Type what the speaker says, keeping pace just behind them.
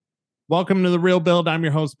Welcome to The Real Build. I'm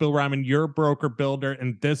your host, Bill Ryman, your broker builder,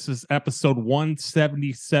 and this is episode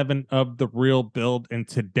 177 of The Real Build. And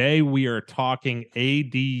today we are talking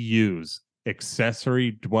ADUs,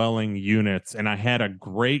 accessory dwelling units. And I had a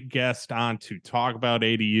great guest on to talk about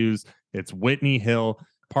ADUs. It's Whitney Hill,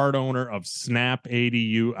 part owner of Snap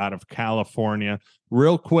ADU out of California.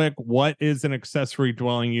 Real quick, what is an accessory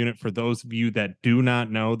dwelling unit? For those of you that do not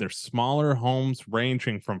know, they're smaller homes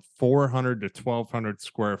ranging from 400 to 1,200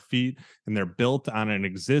 square feet, and they're built on an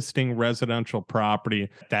existing residential property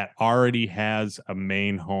that already has a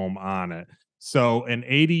main home on it. So an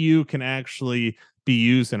ADU can actually be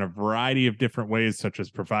used in a variety of different ways, such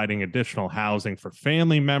as providing additional housing for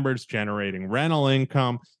family members, generating rental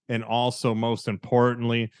income, and also, most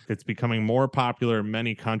importantly, it's becoming more popular in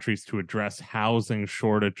many countries to address housing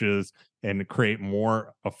shortages and create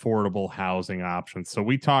more affordable housing options. So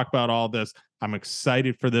we talk about all this. I'm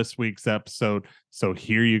excited for this week's episode. So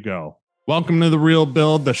here you go. Welcome to The Real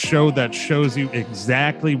Build, the show that shows you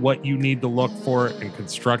exactly what you need to look for in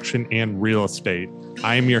construction and real estate.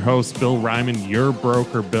 I am your host, Bill Ryman, your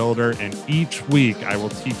broker builder, and each week I will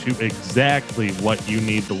teach you exactly what you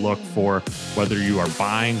need to look for, whether you are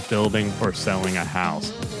buying, building, or selling a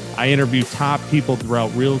house. I interview top people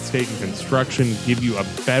throughout real estate and construction, give you a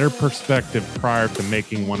better perspective prior to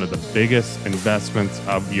making one of the biggest investments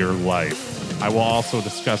of your life. I will also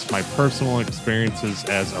discuss my personal experiences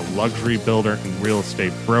as a luxury builder and real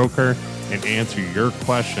estate broker and answer your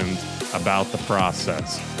questions about the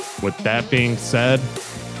process. With that being said,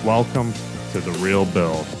 welcome to The Real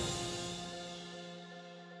Build.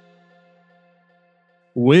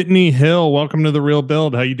 Whitney Hill, welcome to The Real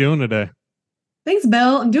Build. How you doing today? Thanks,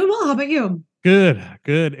 Bill. I'm doing well. How about you? Good.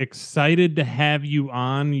 Excited to have you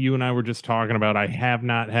on. You and I were just talking about, I have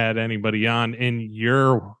not had anybody on in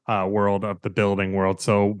your world of the building world.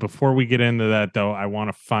 So before we get into that, though, I want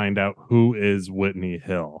to find out, who is Whitney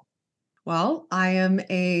Hill? Well, I am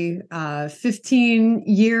a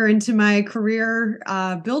 15-year into my career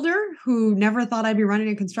builder who never thought I'd be running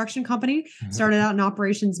a construction company. Started out in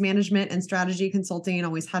operations management and strategy consulting, and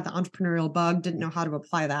always had the entrepreneurial bug, didn't know how to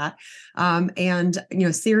apply that. And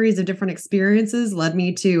a series of different experiences led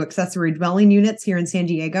me to accessory dwelling units here in San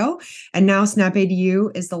Diego. And now Snap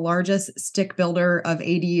ADU is the largest stick builder of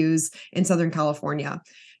ADUs in Southern California.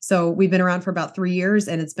 So we've been around for about 3 years,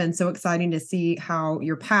 and it's been so exciting to see how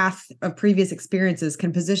your path of previous experiences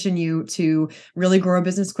can position you to really grow a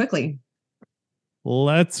business quickly.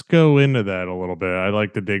 Let's go into that a little bit. I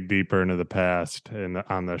like to dig deeper into the past and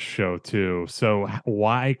on this show too. So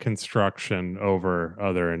why construction over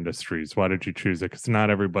other industries? Why did you choose it? Because not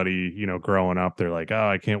everybody, growing up, they're like, oh,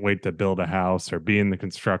 I can't wait to build a house or be in the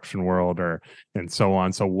construction world and so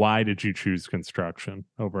on. So why did you choose construction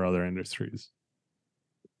over other industries?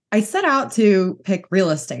 I set out to pick real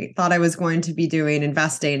estate, thought I was going to be doing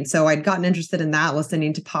investing. So I'd gotten interested in that,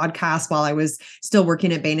 listening to podcasts while I was still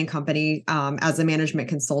working at Bain & Company as a management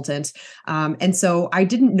consultant. And so I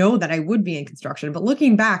didn't know that I would be in construction. But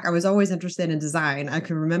looking back, I was always interested in design. I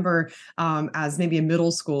can remember as maybe a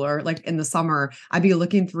middle schooler, like in the summer, I'd be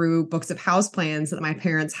looking through books of house plans that my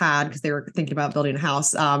parents had because they were thinking about building a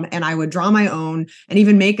house. And I would draw my own and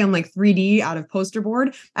even make them like 3D out of poster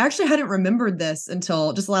board. I actually hadn't remembered this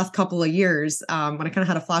until just last couple of years when I kind of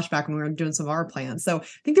had a flashback when we were doing some of our plans. So I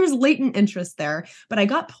think there was latent interest there, but I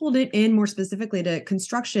got pulled in more specifically to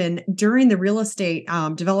construction during the real estate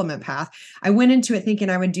development path. I went into it thinking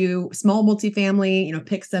I would do small multifamily,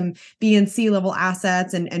 pick some B and C level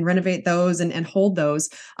assets and renovate those and hold those.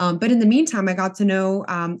 But in the meantime, I got to know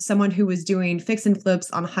someone who was doing fix and flips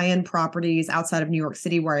on high-end properties outside of New York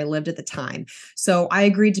City where I lived at the time. So I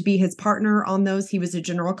agreed to be his partner on those. He was a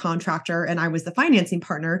general contractor and I was the financing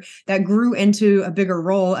partner. That grew into a bigger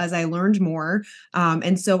role as I learned more.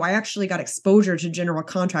 And so I actually got exposure to general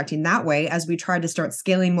contracting that way as we tried to start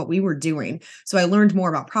scaling what we were doing. So I learned more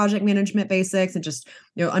about project management basics and just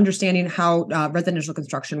understanding how residential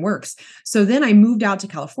construction works. So then I moved out to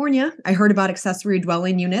California. I heard about accessory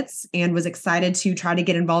dwelling units and was excited to try to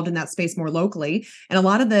get involved in that space more locally. And a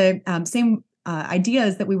lot of the same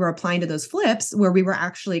ideas that we were applying to those flips, where we were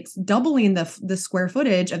actually doubling the square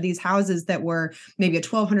footage of these houses that were maybe a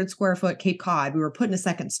 1,200 square foot Cape Cod. We were putting a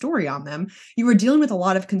second story on them. You were dealing with a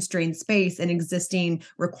lot of constrained space and existing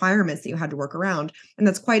requirements that you had to work around. And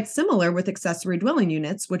that's quite similar with accessory dwelling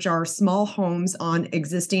units, which are small homes on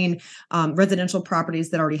existing residential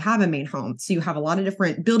properties that already have a main home. So you have a lot of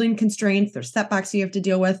different building constraints. There's setbacks you have to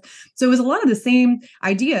deal with. So it was a lot of the same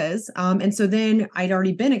ideas. And so then I'd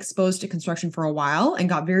already been exposed to construction regulation for a while and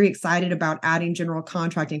got very excited about adding general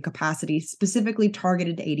contracting capacity specifically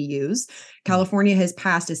targeted to ADUs. California has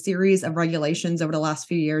passed a series of regulations over the last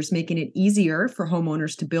few years, making it easier for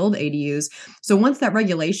homeowners to build ADUs. So once that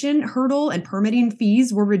regulation hurdle and permitting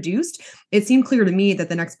fees were reduced, it seemed clear to me that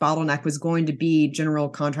the next bottleneck was going to be general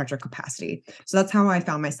contractor capacity. So that's how I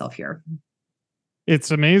found myself here.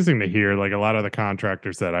 It's amazing to hear, like, a lot of the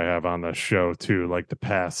contractors that I have on the show too, like the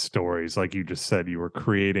past stories. Like you just said, you were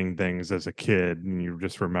creating things as a kid and you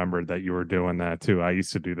just remembered that you were doing that too. I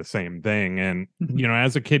used to do the same thing. And,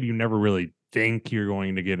 as a kid, you never really think you're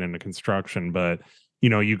going to get into construction, but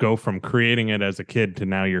you go from creating it as a kid to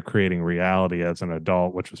now you're creating reality as an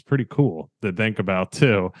adult, which was pretty cool to think about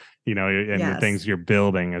too, and the things Yes. you're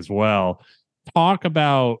building as well. Talk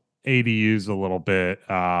about ADUs a little bit,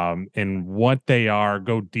 and what they are.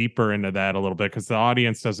 Go deeper into that a little bit because the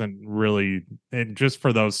audience doesn't really. Just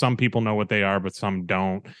for those, some people know what they are, but some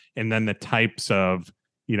don't. And then the types of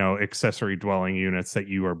accessory dwelling units that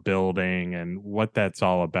you are building and what that's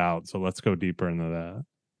all about. So let's go deeper into that.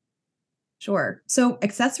 Sure. So,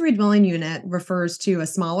 accessory dwelling unit refers to a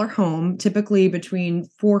smaller home, typically between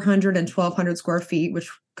 400 and 1,200 square feet, which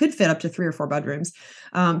could fit up to 3 or 4 bedrooms,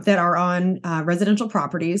 that are on residential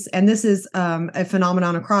properties. And this is a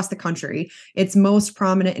phenomenon across the country. It's most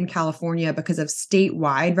prominent in California because of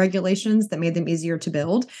statewide regulations that made them easier to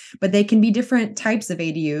build. But they can be different types of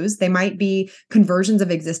ADUs. They might be conversions of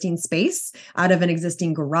existing space out of an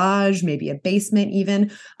existing garage, maybe a basement,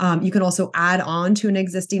 even. You can also add on to an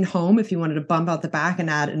existing home if you wanted to bump out the back and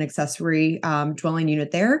add an accessory dwelling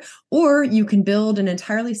unit there. Or you can build an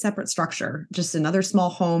entirely separate structure, just another small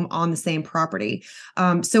home on the same property.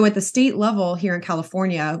 So at the state level here in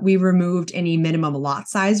California, we removed any minimum lot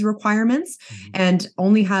size requirements and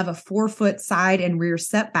only have a 4-foot side and rear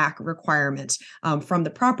setback requirement from the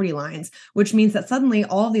property lines, which means that suddenly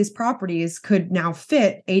all of these properties could now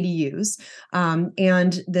fit ADUs.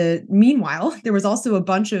 Meanwhile, there was also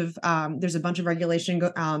there's a bunch of regulation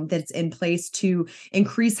that's in place to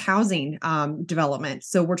increase housing development.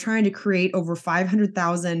 So we're trying to create over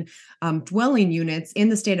 500,000 dwelling units in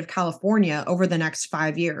the state of California over the next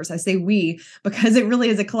 5 years. I say we because it really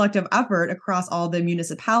is a collective effort across all the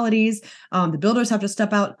municipalities. The builders have to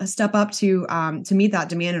step up to meet that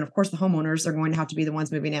demand, and of course, the homeowners are going to have to be the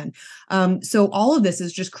ones moving in. So all of this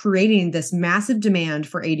is just creating this massive demand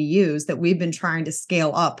for ADUs that we've been trying to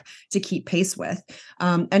scale up to keep pace with.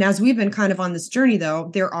 And as we've been kind of on this journey,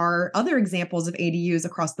 though, there are other examples of ADUs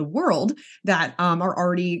across the world that are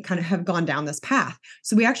already kind of have gone down this path.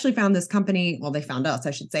 So we actually found this company, well, they found us,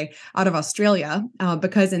 I should say, out of Australia,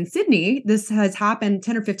 because in Sydney, this has happened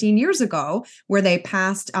 10 or 15 years ago, where they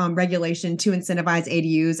passed regulation to incentivize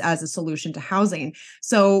ADUs as a solution to housing.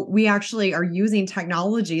 So we actually are using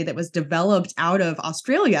technology that was developed out of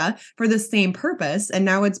Australia for the same purpose. And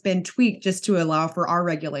now it's been tweaked just to allow for our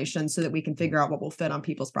regulations so that we can figure out what will fit on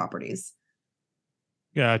people's properties.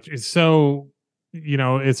 Gotcha. So,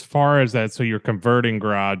 as far as that, so you're converting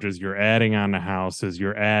garages, you're adding on the houses,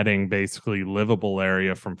 you're adding basically livable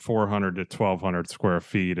area from 400 to 1,200 square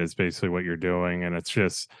feet is basically what you're doing. And it's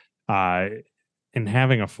just, and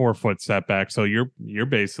having a 4-foot setback. So you're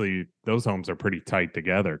basically, those homes are pretty tight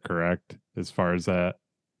together, correct? As far as that.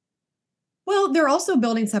 Well, they're also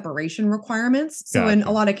building separation requirements. So in a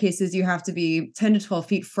Gotcha. lot of cases, you have to be 10 to 12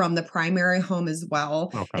 feet from the primary home as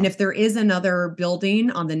well. Okay. And if there is another building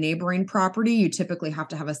on the neighboring property, you typically have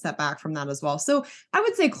to have a setback from that as well. So I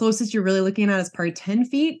would say closest you're really looking at is probably 10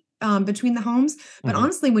 feet between the homes. But Mhm.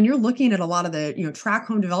 honestly, when you're looking at a lot of the tract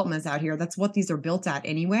home developments out here, that's what these are built at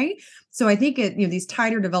anyway. So I think these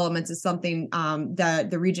tighter developments is something that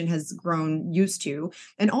the region has grown used to,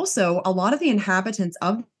 and also a lot of the inhabitants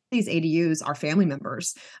of these ADUs are family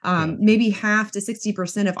members. Gotcha. Maybe half to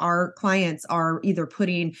 60% of our clients are either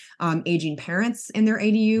putting aging parents in their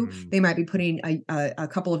ADU. Mm. They might be putting a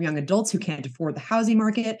couple of young adults who can't afford the housing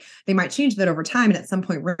market. They might change that over time and at some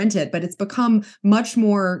point rent it, but it's become much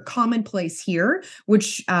more commonplace here,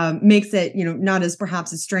 which makes it not as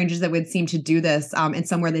perhaps as strange as that would seem to do this in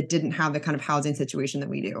somewhere that didn't have the kind of housing situation that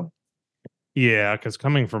we do. Yeah, because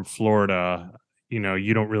coming from Florida,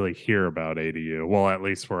 you don't really hear about ADU. Well, at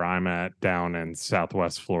least where I'm at down in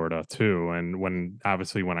Southwest Florida too. And when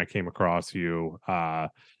I came across you, I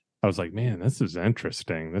was like, man, this is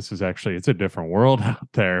interesting. This is actually, it's a different world out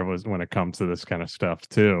there was when it comes to this kind of stuff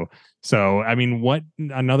too. So, I mean,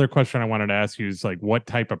 another question I wanted to ask you is like, what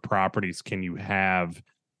type of properties can you have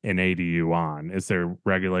an ADU on? Is there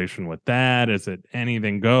regulation with that? Is it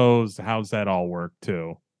anything goes? How's that all work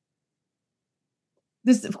too?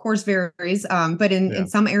 This, of course, varies, but in Yeah.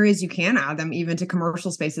 some areas you can add them even to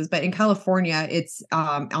commercial spaces. But in California, it's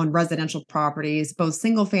on residential properties, both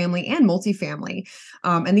single family and multifamily.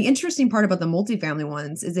 And the interesting part about the multifamily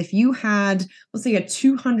ones is if you had, let's say, a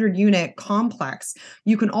 200 unit complex,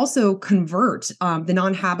 you can also convert the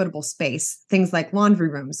non-habitable space, things like laundry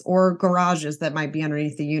rooms or garages that might be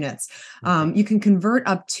underneath the units. Okay. You can convert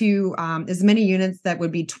up to as many units that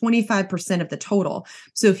would be 25% of the total.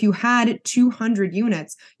 So if you had 200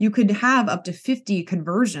 units, you could have up to 50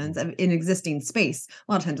 conversions in existing space.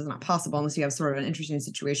 A lot of times it's not possible unless you have sort of an interesting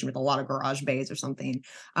situation with a lot of garage bays or something.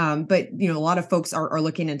 But a lot of folks are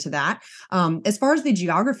looking into that. As far as the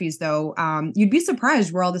geographies, though, you'd be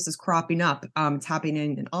surprised where all this is cropping up. It's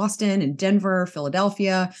happening in Austin, in Denver,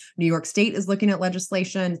 Philadelphia. New York State is looking at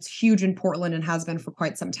legislation. It's huge in Portland and has been for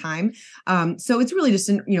quite some time. So it's really just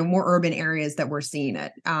in more urban areas that we're seeing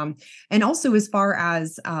it. And also, as far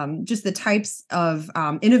as just the types of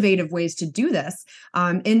innovative ways to do this,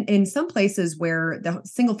 in some places where the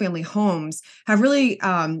single family homes have really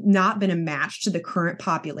not been a match to the current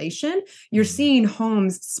population, you're seeing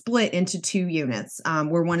homes split into two units,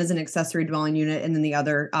 where one is an accessory dwelling unit and then the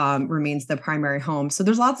other remains the primary home. So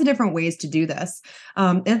there's lots of different ways to do this.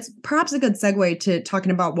 And it's perhaps a good segue to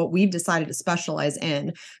talking about what we've decided to specialize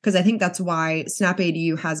in, because I think that's why Snap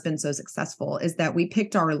ADU has been so successful, is that we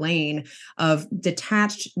picked our lane of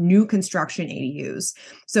detached new construction ADUs.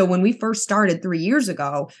 So when we first started 3 years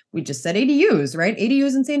ago, we just said ADUs, right?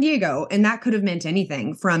 ADUs in San Diego. And that could have meant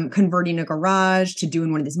anything from converting a garage to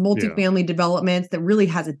doing one of these multifamily developments that really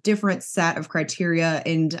has a different set of criteria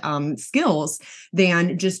and skills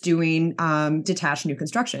than just doing detached new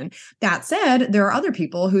construction. That said, there are other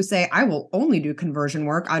people who say, I will only do conversion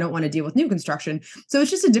work. I don't want to deal with new construction. So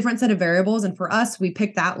it's just a different set of variables. And for us, we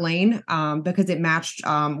picked that lane because it matched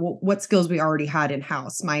what skills we already had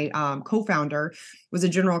in-house. My co-founder was a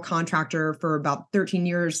general contractor for about 13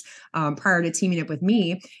 years prior to teaming up with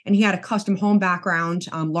me. And he had a custom home background,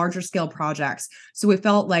 larger scale projects. So we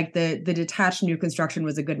felt like the detached new construction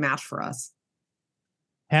was a good match for us.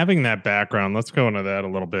 Having that background, let's go into that a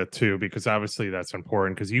little bit too, because obviously that's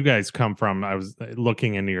important. Because you guys come from, I was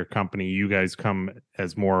looking into your company, you guys come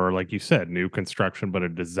as more, like you said, new construction, but a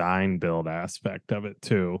design build aspect of it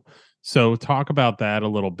too. So talk about that a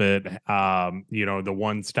little bit. The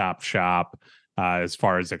one-stop shop as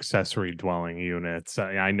far as accessory dwelling units.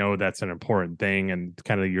 I know that's an important thing, and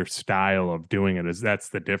kind of your style of doing it is that's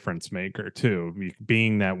the difference maker too.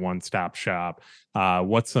 Being that one-stop shop,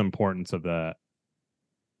 what's the importance of that?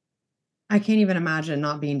 I can't even imagine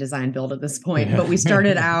not being design build at this point, Yeah. but we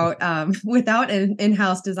started out without an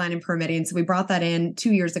in-house design and permitting. So we brought that in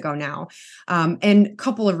 2 years ago now. And a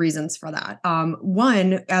couple of reasons for that.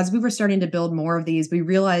 One, as we were starting to build more of these, we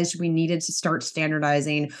realized we needed to start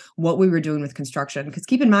standardizing what we were doing with construction. Because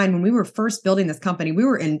keep in mind, when we were first building this company, we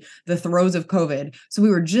were in the throes of COVID. So we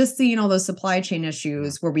were just seeing all those supply chain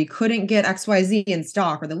issues where we couldn't get XYZ in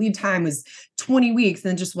stock, or the lead time was 20 weeks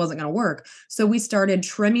and it just wasn't going to work. So we started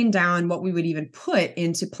trimming down what we would even put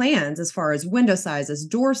into plans as far as window sizes,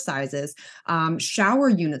 door sizes, shower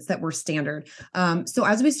units that were standard. So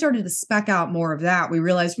as we started to spec out more of that, we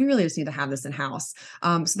realized we really just need to have this in-house.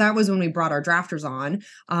 So that was when we brought our drafters on,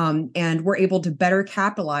 and we're able to better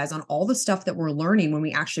capitalize on all the stuff that we're learning when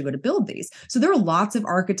we actually go to build these. So there are lots of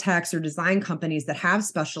architects or design companies that have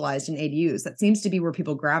specialized in ADUs. That seems to be where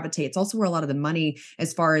people gravitate. It's also where a lot of the money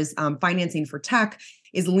as far as financing for tech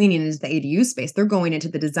is leaning into the ADU space. They're going into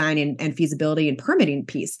the design and feasibility and permitting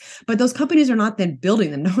piece. But those companies are not then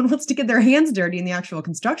building them. No one wants to get their hands dirty in the actual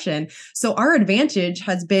construction. So our advantage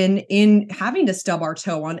has been in having to stub our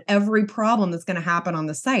toe on every problem that's going to happen on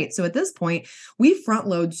the site. So at this point, we front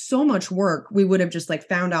load so much work we would have just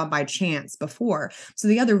found out by chance before. So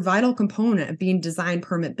the other vital component of being design,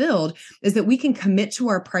 permit, build is that we can commit to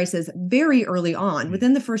our prices very early on.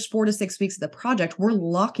 Within the first 4 to 6 weeks of the project, we're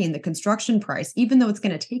locking the construction price, even though it's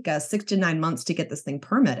going to take us 6 to 9 months to get this thing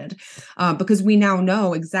permitted, because we now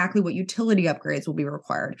know exactly what utility upgrades will be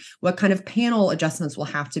required, what kind of panel adjustments will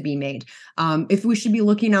have to be made, if we should be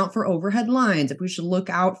looking out for overhead lines, if we should look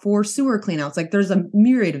out for sewer cleanouts. There's a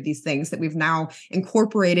myriad of these things that we've now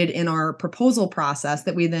incorporated in our proposal process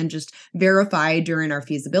that we then just verify during our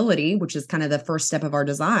feasibility, which is kind of the first step of our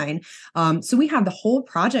design. So we have the whole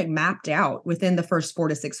project mapped out within the first 4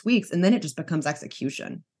 to 6 weeks, and then it just becomes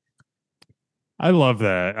execution. I love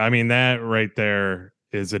that. I mean, that right there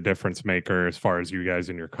is a difference maker as far as you guys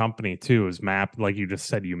in your company too, is map, like you just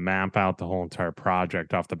said, you map out the whole entire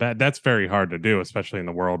project off the bat. That's very hard to do, especially in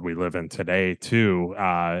the world we live in today too.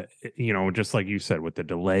 Just like you said, with the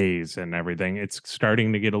delays and everything, it's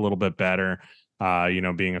starting to get a little bit better.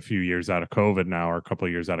 being a few years out of COVID now, or a couple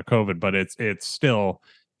of years out of COVID, but it's still,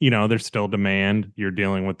 there's still demand. You're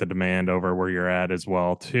dealing with the demand over where you're at as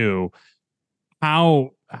well too.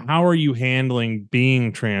 How are you handling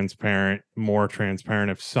being more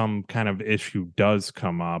transparent if some kind of issue does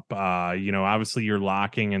come up? Obviously you're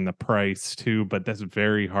locking in the price too, but that's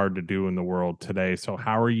very hard to do in the world today. So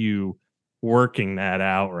how are you working that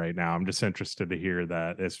out right now? I'm just interested to hear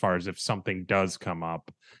that, as far as if something does come up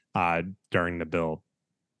during the build.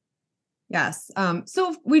 Yes.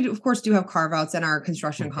 So we, of course, do have carve outs in our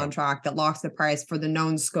construction Okay. contract that locks the price for the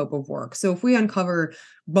known scope of work. So if we uncover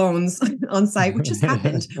bones on site, which just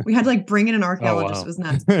happened, we had to like bring in an Oh archaeologist. It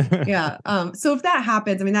wow. was nuts. Yeah. So if that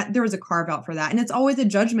happens, I mean, that there was a carve out for that. And it's always a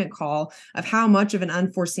judgment call of how much of an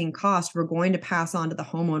unforeseen cost we're going to pass on to the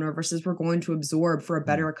homeowner versus we're going to absorb for a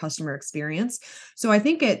better customer experience. So I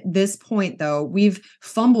think at this point, though, we've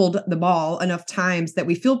fumbled the ball enough times that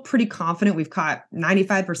we feel pretty confident we've caught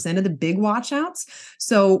 95% of the big watch outs.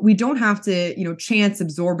 So we don't have to, chance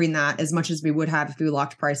absorbing that as much as we would have if we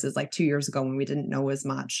locked prices like 2 years ago when we didn't know as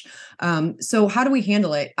much. So how do we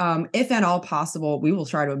handle it? If at all possible, we will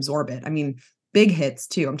try to absorb it. I mean, big hits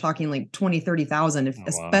too. I'm talking like 20, 30,000, Oh wow.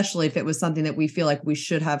 especially if it was something that we feel like we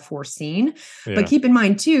should have foreseen. But Yeah. keep in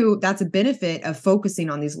mind too, that's a benefit of focusing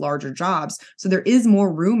on these larger jobs. So there is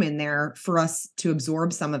more room in there for us to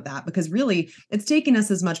absorb some of that, because really it's taking us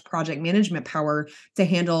as much project management power to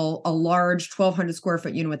handle a large 1,200 square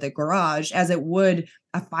foot unit with a garage as it would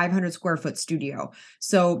a 500 square foot studio.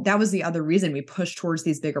 So that was the other reason we pushed towards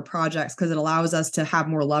these bigger projects, because it allows us to have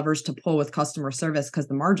more levers to pull with customer service because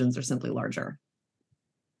the margins are simply larger.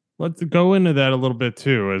 Let's go into that a little bit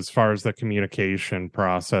too, as far as the communication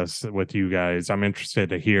process with you guys. I'm interested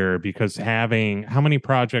to hear, because how many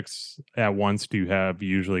projects at once do you have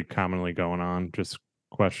usually commonly going on? Just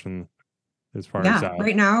question as far as Yeah,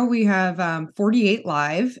 right now we have 48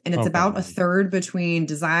 live, and it's okay. about a third between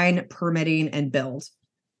design, permitting, and build.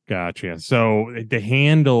 Gotcha. So to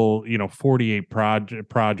handle, 48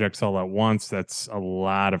 projects all at once, that's a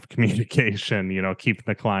lot of communication, keeping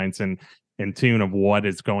the clients in tune of what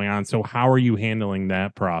is going on. So how are you handling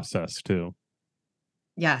that process too?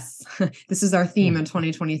 Yes, this is our theme in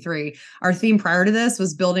 2023. Our theme prior to this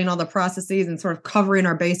was building all the processes and sort of covering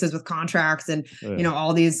our bases with contracts and Yeah.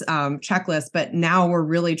 all these checklists. But now we're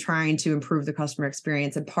really trying to improve the customer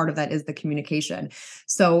experience, and part of that is the communication.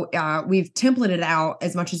 So we've templated out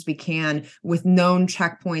as much as we can with known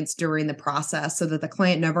checkpoints during the process, so that the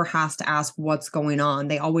client never has to ask what's going on.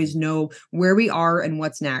 They always know where we are and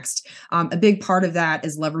what's next. A big part of that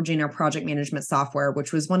is leveraging our project management software,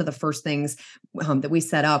 which was one of the first things that we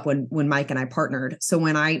set up when Mike and I partnered. So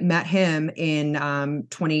when I met him in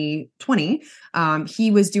 2020,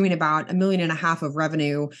 he was doing about $1.5 million of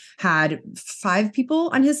revenue, had 5 people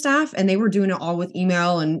on his staff, and they were doing it all with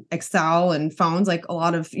email and Excel and phones, like a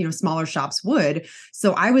lot of smaller shops would.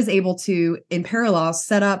 So I was able to, in parallel,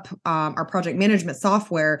 set up our project management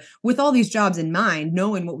software with all these jobs in mind,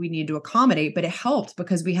 knowing what we needed to accommodate. But it helped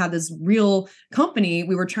because we had this real company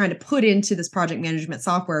we were trying to put into this project management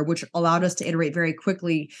software, which allowed us to iterate very quickly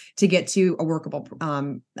to get to a workable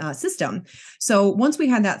system. So once we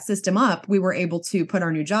had that system up, we were able to put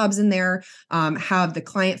our new jobs in there, have the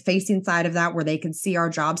client facing side of that where they can see our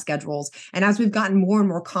job schedules. And as we've gotten more and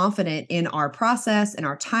more confident in our process and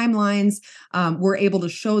our timelines, we're able to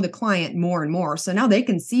show the client more and more. So now they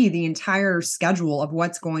can see the entire schedule of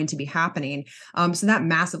what's going to be happening. So that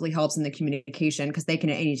massively helps in the communication, because they can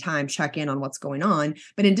at any time check in on what's going on.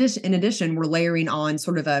 But in addition, we're layering on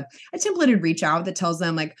sort of a templated reach out that tells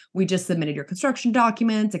them, like, we just submitted your construction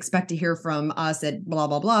documents, expect to hear from us at blah,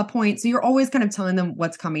 blah, blah point. So you're always kind of telling them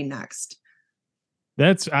what's coming next.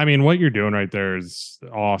 I mean, what you're doing right there is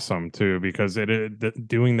awesome too, because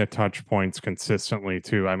doing the touch points consistently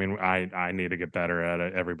too. I mean, I need to get better at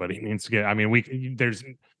it. Everybody needs to get. I mean,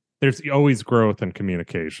 there's always growth in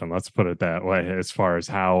communication. Let's put it that way. As far as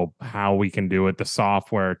how we can do it, the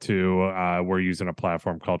software too. We're using a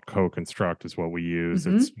platform called Co-Construct is what we use.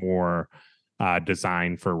 It's Mm-hmm. more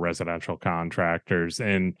designed for residential contractors,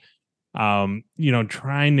 and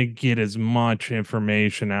trying to get as much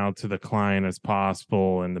information out to the client as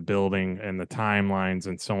possible, and the building and the timelines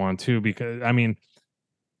and so on too, because I mean,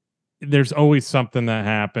 there's always something that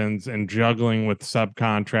happens, and juggling with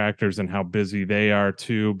subcontractors and how busy they are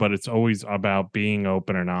too, but it's always about being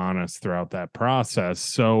open and honest throughout that process.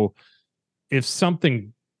 So if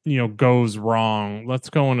something goes wrong, let's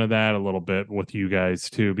go into that a little bit with you guys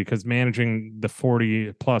too, because managing the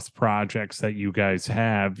 40 plus projects that you guys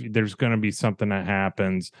have, there's going to be something that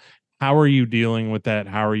happens. How are you dealing with that?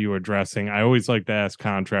 How are you addressing? I always like to ask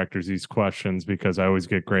contractors these questions because I always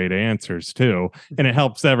get great answers too. And it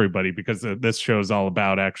helps everybody because this show is all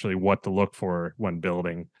about actually what to look for when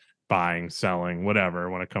building, buying, selling, whatever,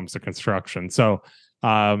 when it comes to construction. So,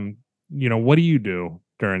 what do you do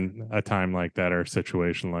during a time like that or a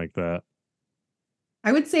situation like that?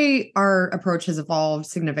 I would say our approach has evolved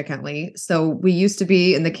significantly. So we used to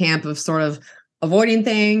be in the camp of sort of avoiding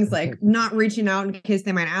things, like not reaching out in case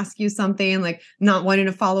they might ask you something, like not wanting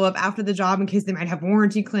to follow up after the job in case they might have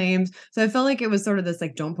warranty claims. So I felt like it was sort of this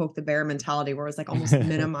like don't poke the bear mentality where it's like almost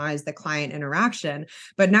minimize the client interaction.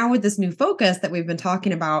 But now with this new focus that we've been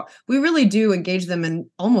talking about, we really do engage them in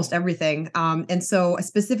almost everything. And so a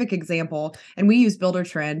specific example, and we use Builder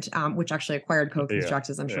Trend, which actually acquired Co-Construct,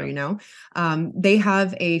 as I'm sure you know. They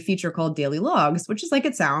have a feature called Daily Logs, which is like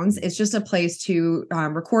it sounds. It's just a place to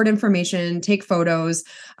record information, take photos,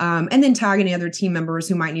 and then tag any other team members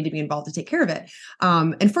who might need to be involved to take care of it.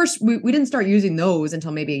 And first, we didn't start using those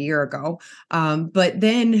until maybe a year ago. But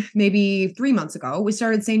then maybe 3 months ago, we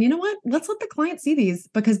started saying, you know what, let's let the client see these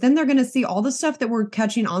because then they're going to see all the stuff that we're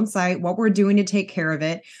catching on site, what we're doing to take care of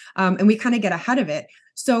it. And we kind of get ahead of it.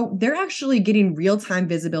 So they're actually getting real-time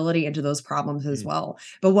visibility into those problems as well.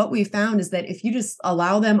 But what we found is that if you just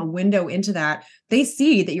allow them a window into that, they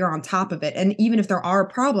see that you're on top of it. And even if there are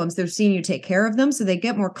problems, they're seeing you take care of them. So they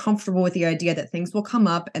get more comfortable with the idea that things will come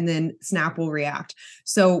up and then Snap will react.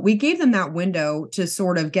 So we gave them that window to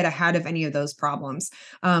sort of get ahead of any of those problems.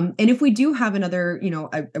 And if we do have another,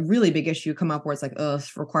 a really big issue come up where it's like,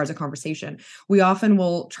 requires a conversation, we often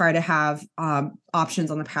will try to have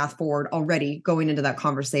options on the path forward already going into that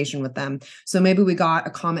conversation with them. So maybe we got a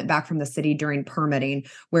comment back from the city during permitting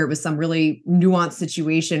where it was some really nuanced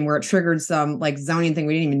situation where it triggered some like zoning thing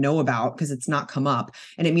we didn't even know about because it's not come up.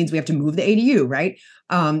 And it means we have to move the ADU, right?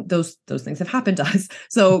 Those things have happened to us.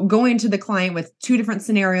 So going to the client with two different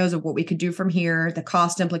scenarios of what we could do from here, the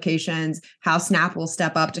cost implications, how Snap will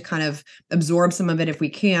step up to kind of absorb some of it if we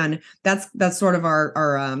can. That's sort of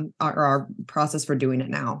our process for doing it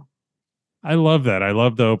now. I love that. I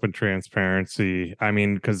love the open transparency. I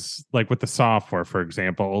mean, because like with the software, for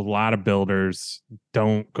example, a lot of builders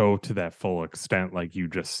don't go to that full extent, like you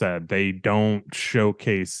just said. They don't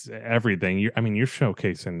showcase everything. You're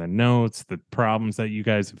showcasing the notes, the problems that you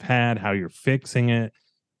guys have had, how you're fixing it.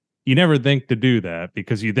 You never think to do that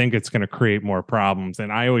because you think it's going to create more problems.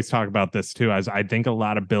 And I always talk about this too, as I think a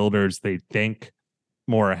lot of builders, they think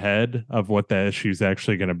more ahead of what the issue is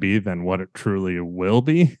actually going to be than what it truly will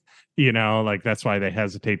be. Like that's why they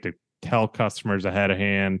hesitate to tell customers ahead of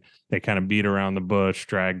hand. They kind of beat around the bush,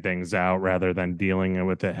 drag things out rather than dealing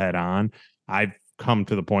with it head on. I've come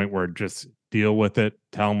to the point where just deal with it,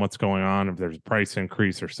 tell them what's going on. If there's a price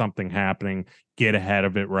increase or something happening, get ahead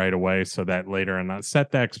of it right away so that later and set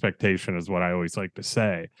the expectation is what I always like to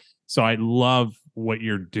say. So I love what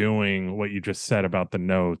you're doing, what you just said about the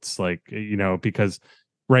notes, because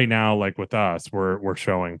right now, like with us, we're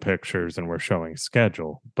showing pictures and we're showing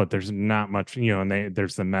schedule, but there's not much, and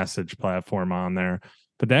there's the message platform on there,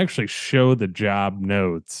 but they actually show the job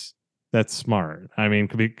notes. That's smart. I mean,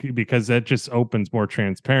 because that just opens more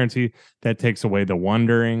transparency. That takes away the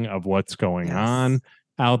wondering of what's going on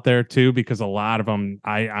out there too, because a lot of them,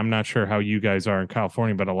 I'm not sure how you guys are in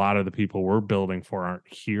California, but a lot of the people we're building for aren't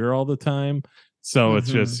here all the time. So it's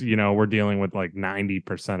just, we're dealing with like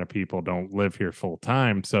 90% of people don't live here full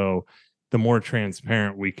time. So the more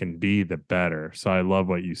transparent we can be, the better. So I love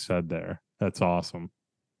what you said there. That's awesome.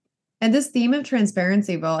 And this theme of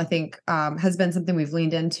transparency, Bill, I think has been something we've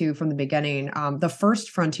leaned into from the beginning. The first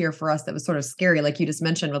frontier for us that was sort of scary, like you just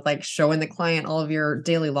mentioned, with like showing the client all of your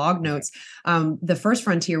daily log notes. The first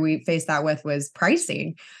frontier we faced that with was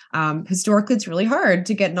pricing. Historically, it's really hard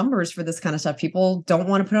to get numbers for this kind of stuff. People don't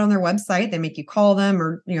want to put it on their website. They make you call them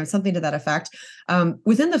or, something to that effect.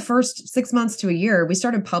 Within the first 6 months to a year, we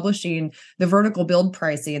started publishing the vertical build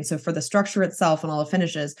pricing. And so for the structure itself and all the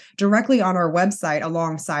finishes directly on our website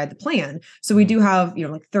alongside the plan. So we do have,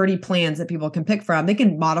 like 30 plans that people can pick from. They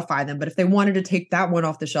can modify them, but if they wanted to take that one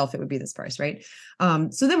off the shelf, it would be this price, right?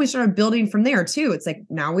 So then we started building from there too. It's like,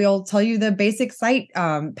 now we'll tell you the basic site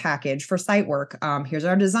package for site work. Here's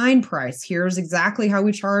our design price. Here's exactly how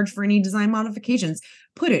we charge for any design modifications.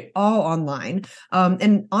 Put it all online.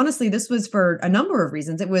 And honestly, this was for a number of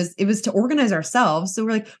reasons. It was to organize ourselves. So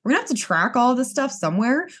we're like, we're gonna have to track all of this stuff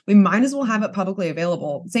somewhere. We might as well have it publicly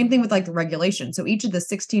available. Same thing with like the regulation. So each of the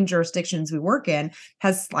 16 jurisdictions we work in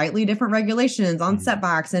has slightly different regulations on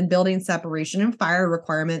setbacks and building separation and fire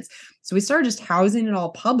requirements. So we started just housing it all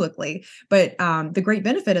publicly. But the great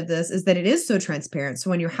benefit of this is that it is so transparent. So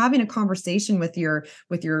when you're having a conversation with your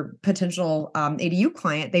potential ADU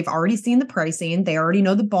client, they've already seen the pricing, they already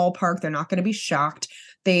know the ballpark, they're not going to be shocked.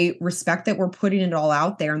 They respect that we're putting it all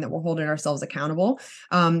out there and that we're holding ourselves accountable.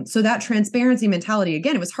 So that transparency mentality,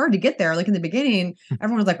 again, it was hard to get there. Like in the beginning,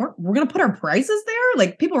 everyone was like, we're going to put our prices there.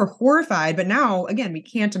 Like people were horrified, but now again, we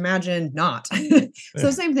can't imagine not.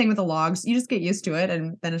 So same thing with the logs. You just get used to it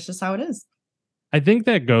and then it's just how it is. I think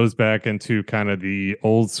that goes back into kind of the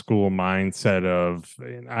old school mindset of,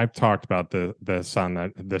 and I've talked about this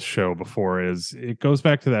on this show before, is it goes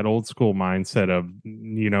back to that old school mindset of,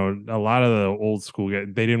 a lot of the old school guys,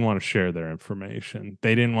 they didn't want to share their information.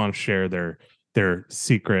 They didn't want to share their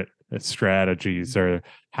secret strategies or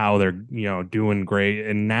how they're, doing great.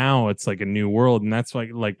 And now it's like a new world. And that's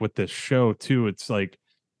like with this show too, it's like,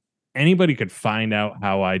 anybody could find out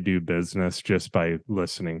how I do business just by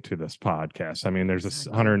listening to this podcast. I mean, there's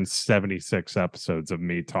 176 episodes of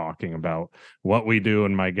me talking about what we do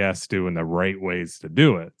and my guests do and the right ways to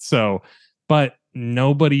do it. So, but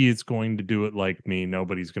nobody is going to do it like me.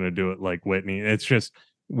 Nobody's going to do it like Whitney. It's just,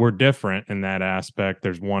 we're different in that aspect.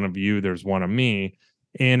 There's one of you, there's one of me.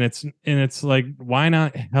 And it's like, why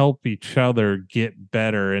not help each other get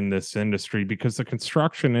better in this industry? Because the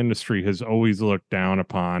construction industry has always looked down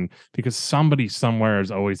upon, because somebody somewhere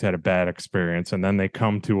has always had a bad experience, and then they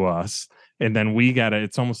come to us, and then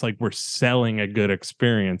it's almost like we're selling a good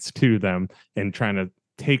experience to them and trying to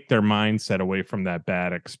take their mindset away from that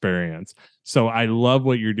bad experience. So I love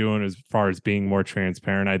what you're doing as far as being more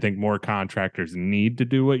transparent. I think more contractors need to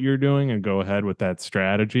do what you're doing and go ahead with that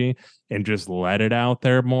strategy and just let it out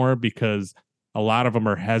there more, because a lot of them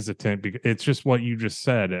are hesitant. Because it's just what you just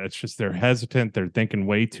said. It's just they're hesitant. They're thinking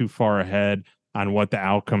way too far ahead on what the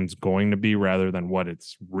outcome's going to be rather than what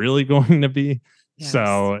it's really going to be. Yes.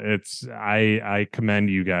 So I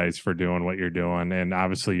commend you guys for doing what you're doing, and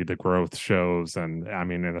obviously the growth shows, and I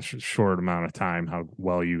mean, in a short amount of time, how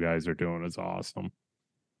well you guys are doing is awesome.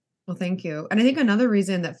 Well, thank you. And I think another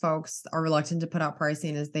reason that folks are reluctant to put out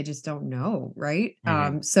pricing is they just don't know, right?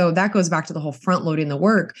 So that goes back to the whole front loading the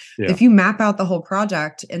work. Yeah. If you map out the whole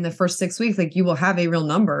project in the first 6 weeks, like you will have a real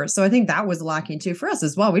number. So I think that was lacking too for us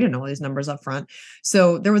as well. We didn't know all these numbers up front.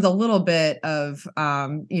 So there was a little bit of,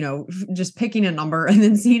 just picking a number and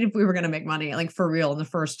then seeing if we were going to make money, like for real in the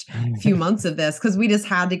first few months of this, because we just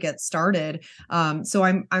had to get started. So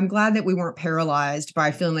I'm glad that we weren't paralyzed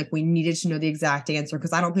by feeling like we needed to know the exact answer,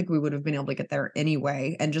 because I don't think we would have been able to get there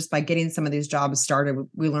anyway. And just by getting some of these jobs started,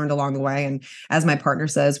 we learned along the way. And as my partner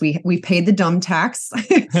says, we paid the dumb tax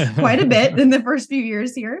quite a bit in the first few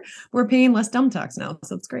years here. We're paying less dumb tax now.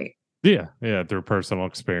 So it's great. Yeah. Through personal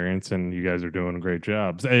experience, and you guys are doing great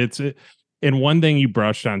jobs. And one thing you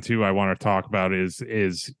brushed on too, I want to talk about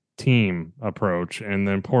is team approach and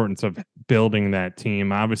the importance of building that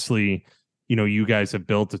team. Obviously, you guys have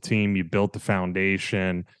built a team, you built the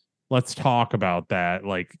foundation. Let's talk about that,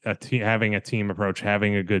 like having a team approach,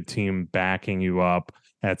 having a good team backing you up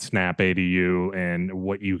at Snap ADU, and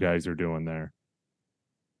what you guys are doing there.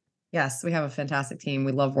 Yes, we have a fantastic team.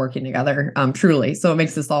 We love working together, truly. So it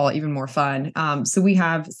makes this all even more fun. So we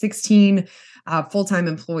have 16 full-time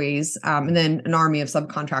employees, and then an army of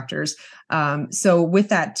subcontractors. So with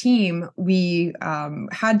that team, we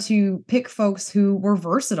had to pick folks who were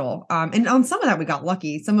versatile. And on some of that, we got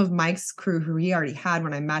lucky. Some of Mike's crew, who he already had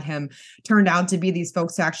when I met him, turned out to be these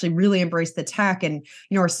folks who actually really embraced the tech and,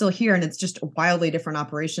 are still here. And it's just a wildly different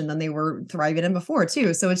operation than they were thriving in before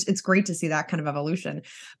too. So it's great to see that kind of evolution.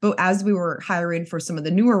 But as we were hiring for some of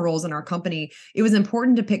the newer roles in our company, it was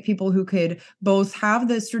important to pick people who could both have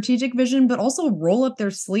the strategic vision, but also roll up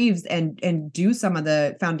their sleeves and do some of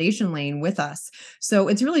the foundation laying with us. So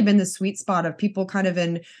it's really been the sweet spot of people kind of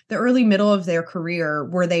in the early middle of their career,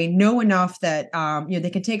 where they know enough that they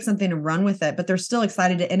can take something and run with it, but they're still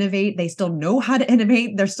excited to innovate. They still know how to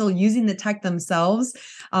innovate. They're still using the tech themselves.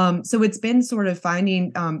 So it's been sort of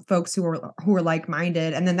finding folks who are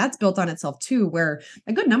like-minded, and then that's built on itself too, where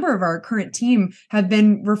a good number of our current team have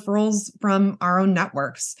been referrals from our own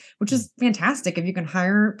networks, which is fantastic if you can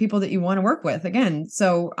hire people that you want to work with. Again,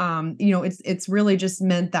 so it's really just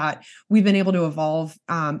meant that we've been able to evolve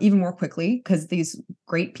even more quickly, because these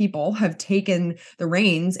great people have taken the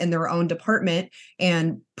reins in their own department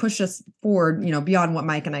and push us forward, beyond what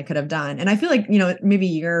Mike and I could have done. And I feel like, maybe a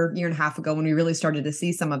year and a half ago, when we really started to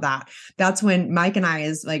see some of that, that's when Mike and I,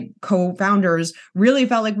 as like co-founders, really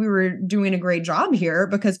felt like we were doing a great job here,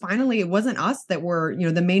 because finally it wasn't us that were,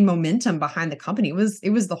 the main momentum behind the company. It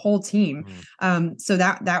was the whole team. So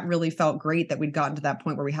that really felt great that we'd gotten to that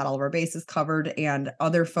point where we had all of our bases covered and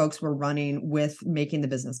other folks were running with making the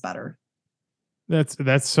business better.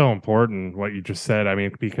 That's so important what you just said. I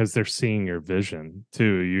mean, because they're seeing your vision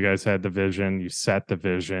too. You guys had the vision, you set the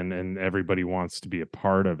vision, and everybody wants to be a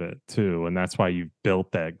part of it too. And that's why you've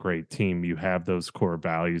built that great team. You have those core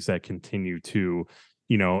values that continue to,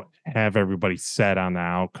 have everybody set on the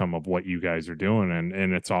outcome of what you guys are doing.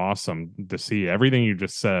 And it's awesome to see everything you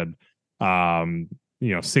just said.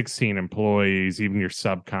 16 employees, even your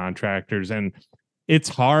subcontractors. And it's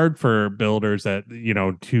hard for builders that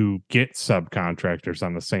to get subcontractors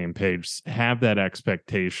on the same page, have that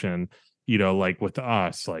expectation, like with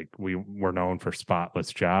us, like we're known for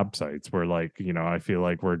spotless job sites. We're like, I feel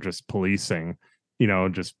like we're just policing,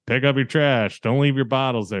 just pick up your trash, don't leave your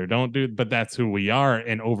bottles there, don't do, but that's who we are.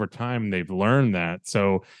 And over time they've learned that.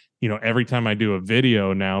 So every time I do a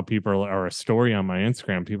video now, people are a story on my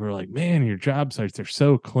Instagram, people are like, man, your job sites are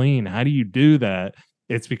so clean, how do you do that?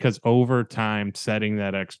 It's because over time, setting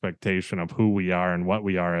that expectation of who we are and what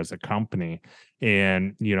we are as a company,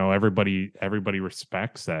 and everybody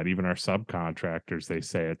respects that. Even our subcontractors, they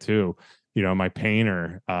say it too. My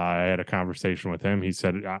painter, I had a conversation with him. He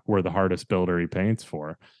said we're the hardest builder he paints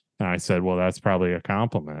for, and I said, well, that's probably a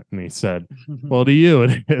compliment. And he said, well, to you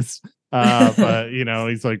it is. But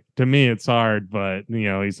he's like, to me it's hard, but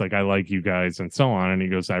he's like, I like you guys and so on. And he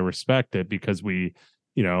goes, I respect it because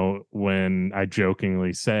when I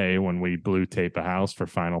jokingly say when we blue tape a house for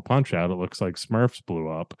final punch out, it looks like Smurfs blew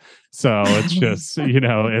up. So it's just,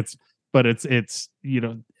 it's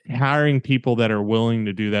hiring people that are willing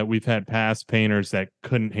to do that. We've had past painters that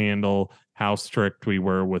couldn't handle how strict we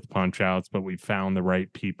were with punch outs, but we found the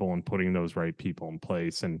right people and putting those right people in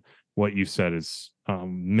place. And what you said is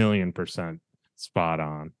 1,000,000% spot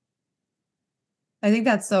on. I think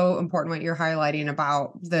that's so important what you're highlighting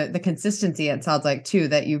about the consistency, it sounds like too,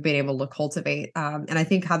 that you've been able to cultivate. And I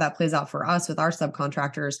think how that plays out for us with our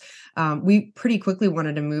subcontractors, we pretty quickly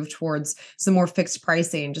wanted to move towards some more fixed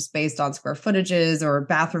pricing just based on square footages or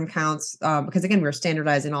bathroom counts. Because again, we we're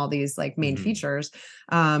standardizing all these like main features.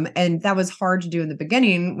 And that was hard to do in the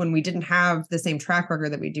beginning when we didn't have the same track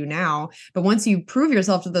record that we do now. But once you prove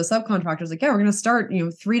yourself to those subcontractors, like, yeah, we're going to start,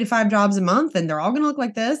 3 to 5 jobs a month and they're all going to look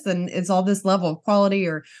like this. And it's all this level of quality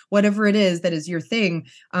or whatever it is that is your thing.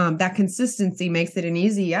 That consistency makes it an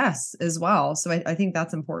easy yes as well. So I think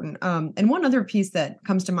that's important. And one other piece that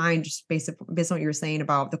comes to mind, just based on what you were saying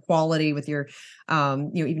about the quality with your,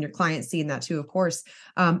 even your clients seeing that too, of course,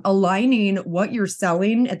 aligning what you're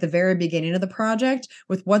selling at the very beginning of the project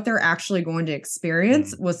with what they're actually going to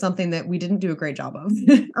experience was something that we didn't do a great job of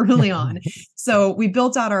early on. So we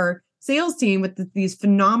built out our sales team with these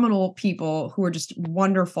phenomenal people who are just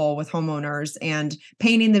wonderful with homeowners and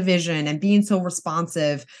painting the vision and being so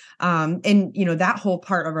responsive. And that whole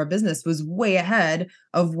part of our business was way ahead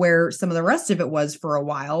of where some of the rest of it was for a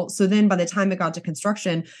while. So then by the time it got to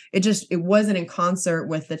construction, it wasn't in concert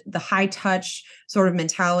with the high touch sort of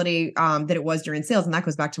mentality that it was during sales. And that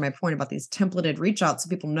goes back to my point about these templated reach outs so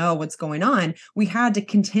people know what's going on. We had to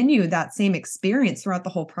continue that same experience throughout the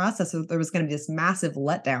whole process. So there was going to be this massive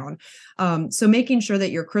letdown. So making sure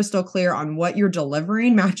that you're crystal clear on what you're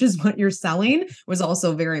delivering matches what you're selling was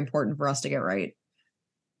also very important for us to get right.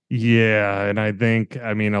 Yeah, and I think,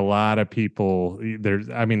 a lot of people,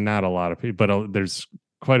 not a lot of people, but there's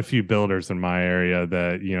quite a few builders in my area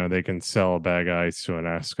that, they can sell a bag of ice to an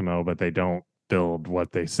Eskimo, but they don't build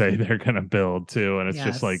what they say they're going to build too. And it's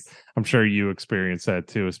just like, Yes. I'm sure you experience that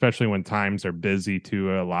too, especially when times are busy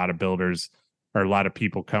too. A lot of builders or a lot of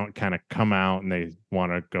people kind of come out and they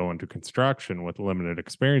want to go into construction with limited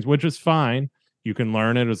experience, which is fine. You can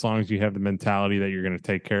learn it as long as you have the mentality that you're going to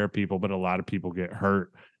take care of people. But a lot of people get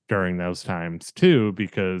hurt during those times too,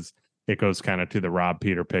 because it goes kind of to the rob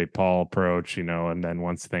Peter pay Paul approach, and then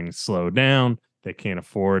once things slow down, they can't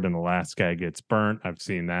afford and the last guy gets burnt. I've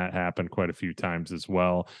seen that happen quite a few times as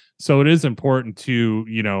well. So it is important to,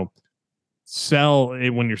 sell it.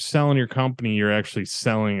 When you're selling your company, you're actually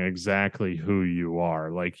selling exactly who you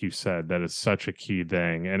are. Like you said, that is such a key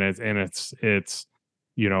thing. And it's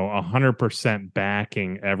 100%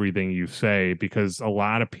 backing everything you say, because a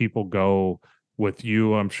lot of people go with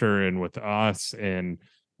you, I'm sure, and with us and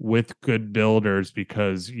with good builders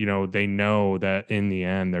because, they know that in the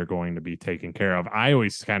end they're going to be taken care of. I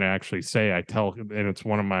always kind of actually say, and it's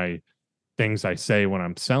one of my things I say when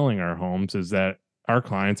I'm selling our homes is that our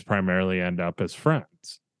clients primarily end up as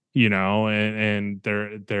friends, and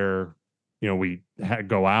they're we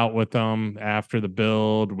go out with them after the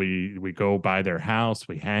build. We go by their house.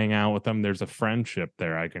 We hang out with them. There's a friendship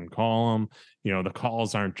there. I can call them. The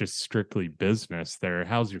calls aren't just strictly business. They're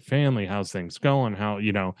how's your family? How's things going? How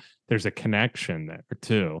there's a connection there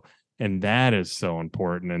too. And that is so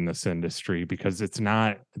important in this industry because there's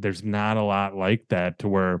not a lot like that to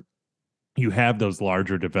where you have those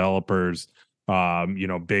larger developers,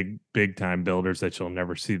 big time builders that you'll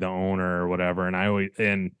never see the owner or whatever.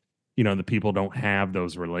 And the people don't have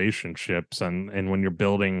those relationships. And when you're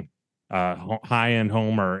building high end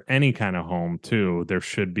home or any kind of home too, there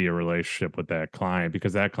should be a relationship with that client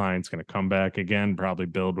because that client's going to come back again, probably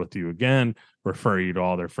build with you again, refer you to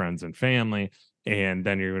all their friends and family. And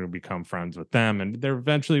then you're going to become friends with them and they're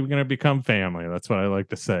eventually going to become family. That's what I like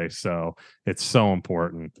to say. So it's so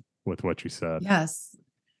important with what you said. Yes.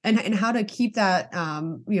 And how to keep that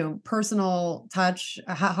personal touch,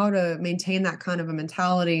 how to maintain that kind of a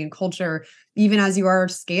mentality and culture even as you are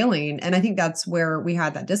scaling. And I think that's where we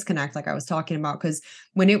had that disconnect like I was talking about, because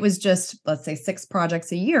when it was just, let's say, 6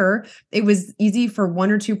 projects a year, it was easy for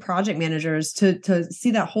 1 or 2 project managers to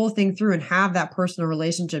see that whole thing through and have that personal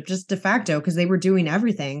relationship just de facto because they were doing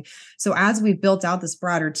everything. So as we built out this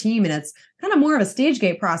broader team, and it's kind of more of a stage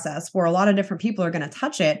gate process where a lot of different people are going to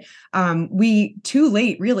touch it, we too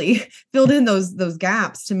late really filled in those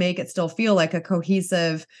gaps to make it still feel like a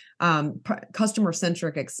cohesive customer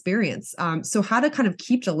centric experience. So how to kind of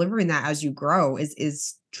keep delivering that as you grow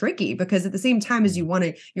is tricky, because at the same time as you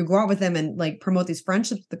go out with them and like promote these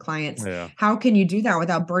friendships with the clients, how can you do that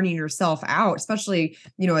without burning yourself out? Especially,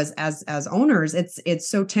 as owners, it's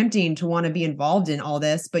so tempting to want to be involved in all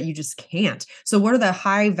this, but you just can't. So what are the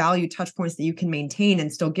high value touch points that you can maintain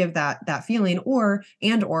and still give that feeling, or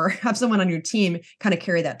have someone on your team kind of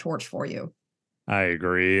carry that torch for you? I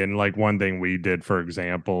agree. And like one thing we did, for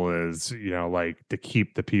example, is, like to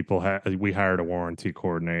keep the people, we hired a warranty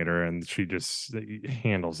coordinator and she just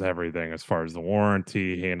handles everything as far as the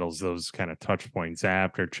warranty, handles those kind of touch points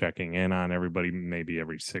after checking in on everybody, maybe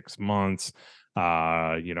every 6 months.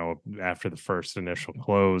 After the first initial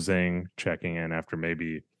closing, checking in after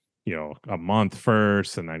maybe a month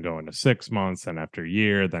first and then going to 6 months and after a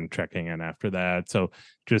year, then checking in after that. So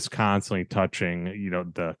just constantly touching,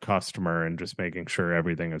 the customer and just making sure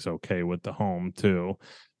everything is okay with the home too.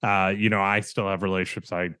 I still have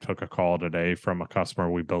relationships. I took a call today from a customer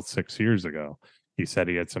we built 6 years ago. He said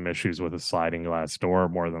he had some issues with a sliding glass door.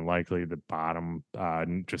 More than likely, the bottom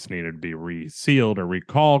just needed to be resealed or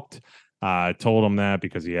recalked. I told him that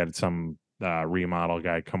because he had some remodel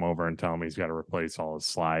guy come over and tell him he's got to replace all his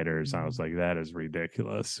sliders. I was like, that is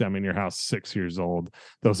ridiculous. I mean, your house is 6 years old.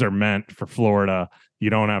 Those are meant for Florida. You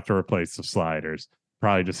don't have to replace the sliders.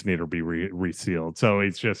 Probably just need to be resealed. So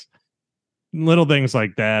it's just little things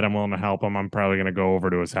like that. I'm willing to help him. I'm probably going to go over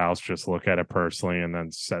to his house, just look at it personally, and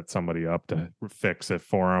then set somebody up to fix it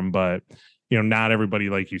for him. But not everybody,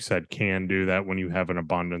 like you said, can do that when you have an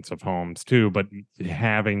abundance of homes too. But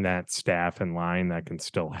having that staff in line that can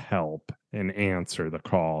still help and answer the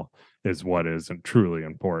call is what is truly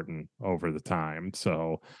important over the time.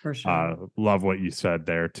 So For sure. love what you said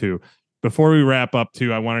there too. Before we wrap up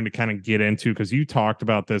too, I wanted to kind of get into, because you talked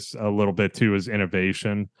about this a little bit too, is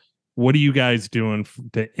innovation. What are you guys doing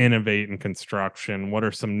to innovate in construction? What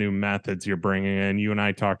are some new methods you're bringing in? You and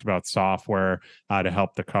I talked about software to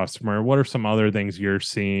help the customer. What are some other things you're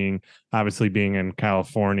seeing? Obviously, being in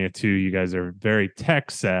California too, you guys are very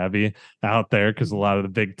tech savvy out there because a lot of the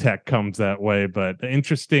big tech comes that way. But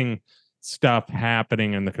interesting stuff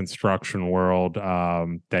happening in the construction world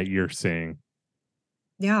that you're seeing.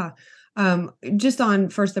 Yeah. Just on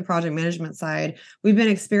first the project management side, we've been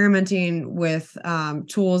experimenting with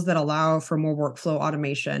tools that allow for more workflow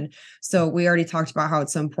automation. So we already talked about how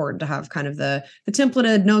it's so important to have kind of the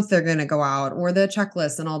templated notes they're going to go out, or the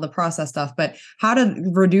checklist and all the process stuff. But how to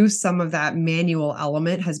reduce some of that manual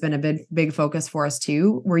element has been a big focus for us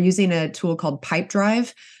too. We're using a tool called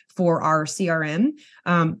Pipedrive for our CRM.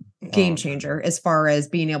 Game changer as far as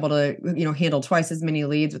being able to handle twice as many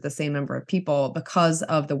leads with the same number of people, because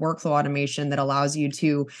of the workflow automation that allows you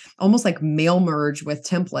to almost like mail merge with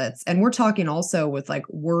templates. And we're talking also with like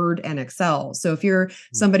Word and Excel. So if you're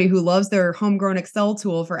somebody who loves their homegrown Excel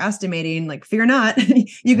tool for estimating, like, fear not,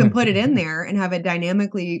 you can put it in there and have it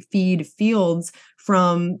dynamically feed fields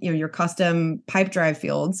from your custom Pipedrive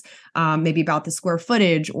fields, maybe about the square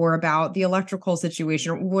footage or about the electrical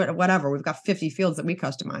situation or whatever. We've got 50 fields that we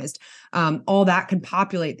customized. All that can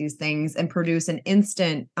populate these things and produce an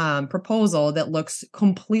instant proposal that looks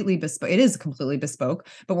completely bespoke. It is completely bespoke,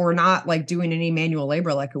 but we're not like doing any manual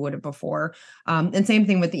labor like we would have before. And same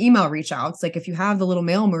thing with the email reach outs. Like if you have the little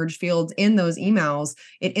mail merge fields in those emails,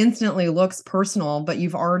 it instantly looks personal, but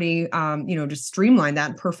you've already just streamlined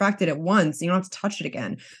that and perfected it once. You don't have to touch it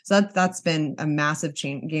again. So that's been a massive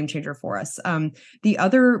game changer for us. The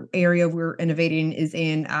other area we're innovating is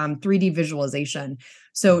in 3D visualization.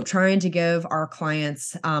 So trying to give our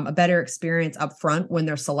clients a better experience up front when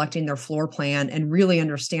they're selecting their floor plan and really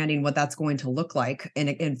understanding what that's going to look like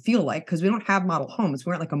and feel like, because we don't have model homes.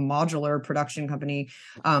 We're not like a modular production company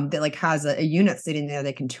that like has a unit sitting there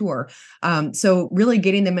they can tour. So really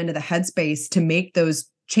getting them into the headspace to make those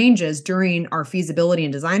changes during our feasibility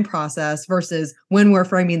and design process versus when we're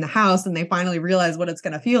framing the house and they finally realize what it's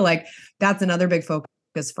going to feel like. That's another big focus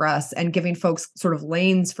for us, and giving folks sort of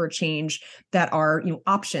lanes for change that are,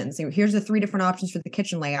 options. Here's the 3 different options for the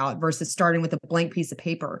kitchen layout versus starting with a blank piece of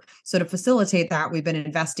paper. So to facilitate that, we've been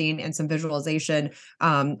investing in some visualization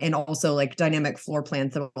and also like dynamic floor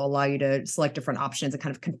plans that will allow you to select different options and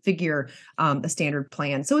kind of configure the standard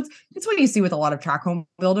plan. So it's what you see with a lot of tract home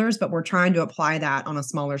builders, but we're trying to apply that on a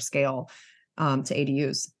smaller scale to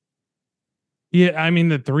ADUs. Yeah, I mean,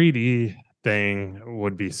 the 3D thing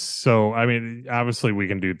would be so, I mean, obviously we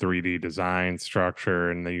can do 3D design structure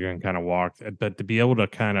and then you can kind of walk, but to be able to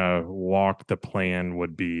kind of walk the plan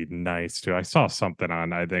would be nice too. I saw something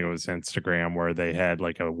on, I think it was Instagram, where they had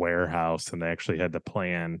like a warehouse and they actually had the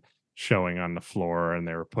plan showing on the floor and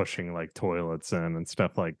they were pushing like toilets in and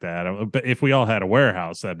stuff like that. But if we all had a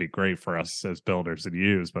warehouse, that'd be great for us as builders to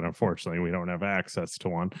use, but unfortunately we don't have access to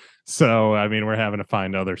one. So, I mean, we're having to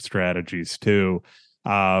find other strategies too.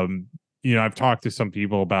 Um, I've talked to some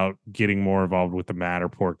people about getting more involved with the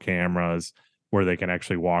Matterport cameras where they can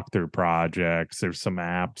actually walk through projects. There's some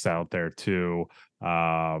apps out there too.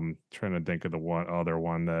 Trying to think of the other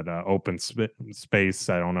one that Space.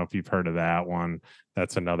 I don't know if you've heard of that one.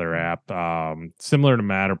 That's another app. Similar to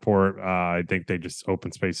Matterport. I think they just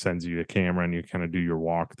Open Space sends you a camera and you kind of do your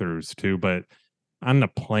walkthroughs too. But on the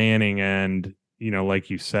planning end,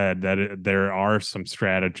 like you said, that there are some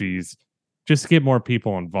strategies just to get more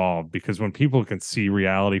people involved, because when people can see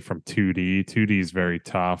reality from 2D is very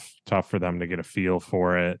tough for them to get a feel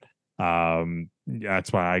for it.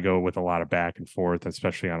 That's why I go with a lot of back and forth,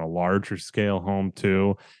 especially on a larger scale home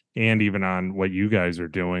too. And even on what you guys are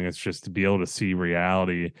doing, it's just to be able to see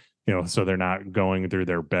reality, so they're not going through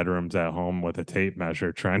their bedrooms at home with a tape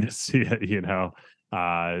measure trying to see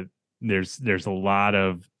it. There's a lot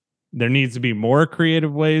of, there needs to be more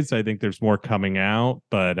creative ways. I think there's more coming out,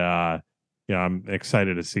 but I'm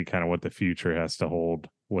excited to see kind of what the future has to hold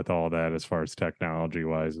with all that as far as technology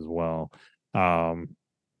wise as well.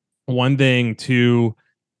 One thing too,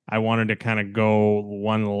 I wanted to kind of go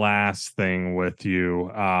one last thing with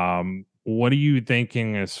you. What are you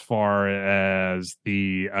thinking as far as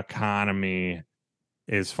the economy,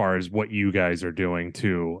 as far as what you guys are doing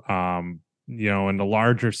too? In the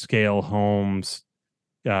larger scale homes,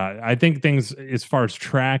 I think things as far as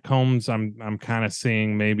track homes, I'm kind of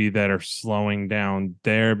seeing maybe that are slowing down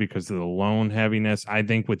there because of the loan heaviness. I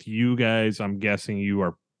think with you guys, I'm guessing you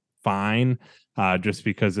are fine, just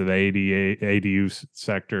because of the ADU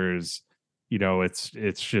sector is,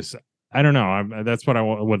 it's just, I don't know. That's what I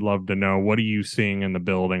would love to know. What are you seeing in the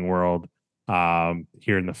building world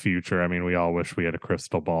here in the future? I mean, we all wish we had a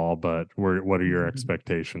crystal ball, but what are your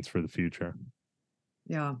expectations for the future?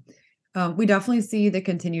 Yeah. We definitely see the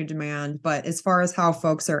continued demand, but as far as how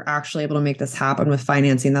folks are actually able to make this happen with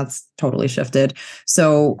financing, that's totally shifted.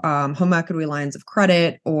 So home equity lines of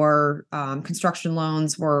credit or construction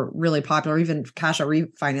loans were really popular, even cash out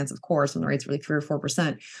refinance, of course, when the rates were like 3 or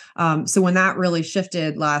 4%. So when that really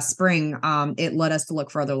shifted last spring, it led us to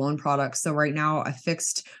look for other loan products. So right now, a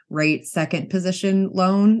fixed rate second position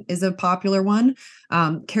loan is a popular one.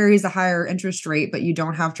 Carries a higher interest rate, but you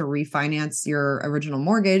don't have to refinance your original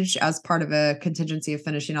mortgage as part of a contingency of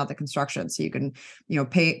finishing out the construction. So you can,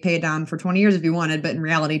 pay it down for 20 years if you wanted, but in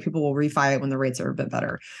reality, people will refi it when the rates are a bit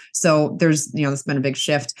better. So there's, that's been a big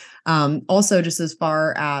shift. Also, just as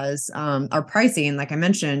far as our pricing, like I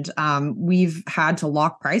mentioned, we've had to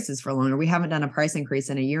lock prices for longer. We haven't done a price increase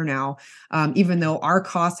in a year now, even though our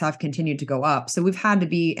costs have continued to go up. So we've had to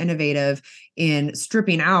be innovative in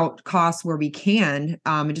stripping out costs where we can,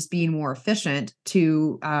 and just being more efficient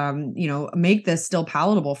to, make this still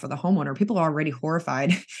palatable for the homeowner. People are already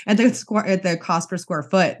horrified at the cost per square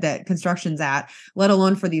foot that construction's at, let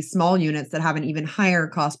alone for these small units that have an even higher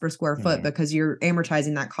cost per square foot because you're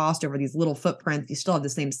amortizing that cost over these little footprints. You still have the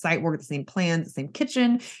same site work, the same plans, the same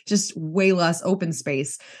kitchen, just way less open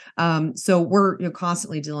space. So we're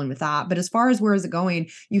constantly dealing with that. But as far as where is it going,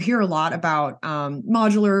 you hear a lot about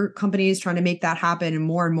modular companies trying to make that happen and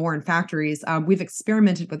more in factories. We've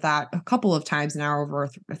experimented with that a couple of times now over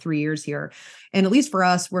 3 years here. And at least for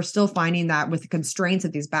us, we're still finding that with the constraints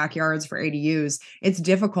of these backyards for ADUs, it's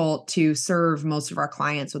difficult to serve most of our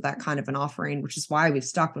clients with that kind of an offering, which is why we've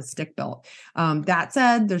stuck with stick built. That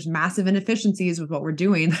said, there's massive inefficiencies with what we're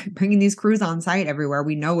doing, bringing these crews on site everywhere.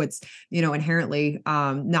 We know it's, inherently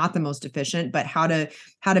not the most efficient, but how to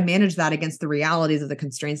manage that against the realities of the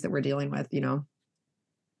constraints that we're dealing with.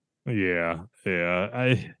 Yeah,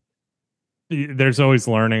 yeah. There's always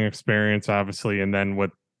learning experience, obviously, and then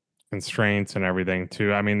with constraints and everything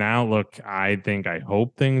too. I mean, the outlook, I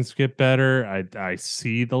hope things get better. I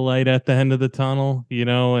see the light at the end of the tunnel,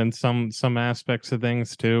 and some aspects of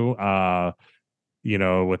things too.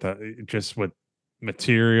 With just with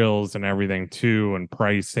materials and everything too, and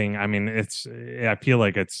pricing. I mean, I feel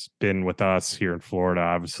like it's been with us here in Florida.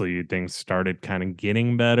 Obviously, things started kind of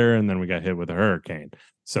getting better, and then we got hit with a hurricane.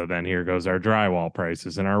 So then here goes our drywall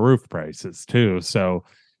prices and our roof prices too. So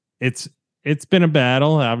it's been a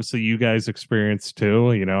battle. Obviously, you guys experienced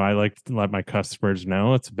too. I like to let my customers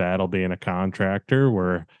know it's a battle being a contractor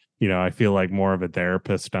where, I feel like more of a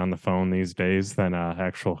therapist on the phone these days than a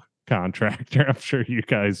actual contractor. I'm sure you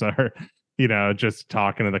guys are, just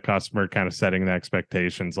talking to the customer, kind of setting the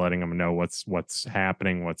expectations, letting them know what's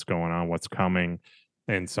happening, what's going on, what's coming,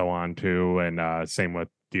 and so on too. And same with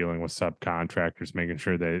dealing with subcontractors, making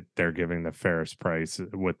sure that they're giving the fairest price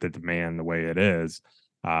with the demand the way it is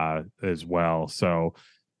as well. So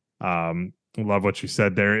love what you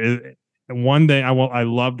said there. One day I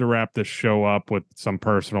love to wrap this show up with some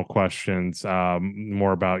personal questions,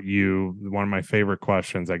 more about you. One of my favorite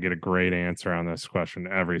questions, I get a great answer on this question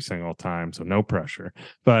every single time, so no pressure.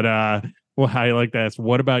 But well, I like to ask,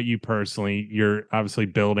 what about you personally? You're obviously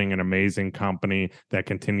building an amazing company that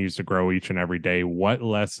continues to grow each and every day. What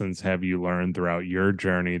lessons have you learned throughout your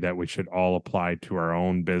journey that we should all apply to our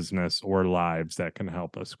own business or lives that can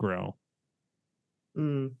help us grow?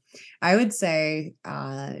 I would say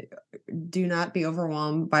do not be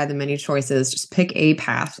overwhelmed by the many choices. Just pick a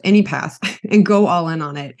path, any path, and go all in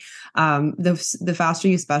on it. The faster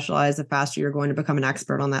you specialize, the faster you're going to become an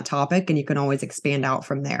expert on that topic, and you can always expand out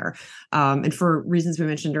from there. And for reasons we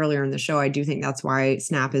mentioned earlier in the show, I do think that's why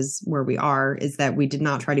Snap is where we are, is that we did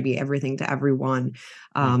not try to be everything to everyone.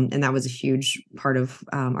 And that was a huge part of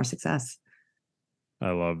our success.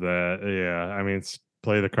 I love that. Yeah. I mean,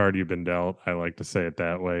 play the card you've been dealt. I like to say it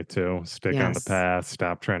that way too. Stick on the Yes. path,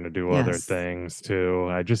 stop trying to do other Yes. things too.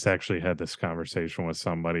 I just actually had this conversation with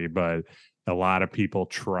somebody, but a lot of people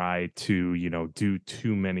try to, do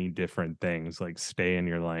too many different things, like stay in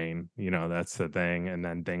your lane. That's the thing. And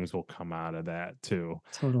then things will come out of that too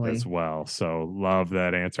as Totally. well. So love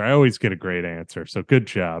that answer. I always get a great answer. So good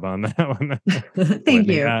job on that one, Thank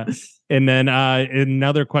Whitney. you. And then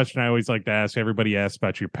another question I always like to ask, everybody asks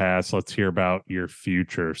about your past. Let's hear about your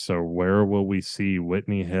future. So where will we see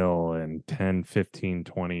Whitney Hill in 10, 15,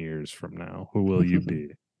 20 years from now? Who will you be?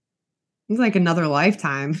 It's like another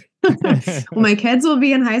lifetime. Well, my kids will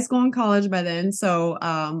be in high school and college by then. So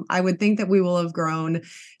I would think that we will have grown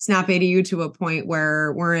Snap ADU to a point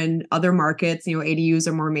where we're in other markets. ADUs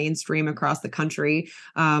are more mainstream across the country.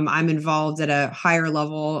 I'm involved at a higher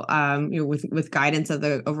level, with guidance of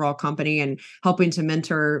the overall company and helping to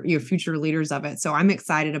mentor, future leaders of it. So I'm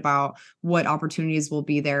excited about what opportunities will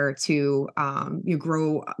be there to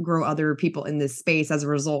grow other people in this space as a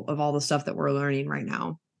result of all the stuff that we're learning right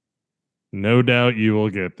now. No doubt you will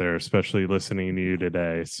get there, especially listening to you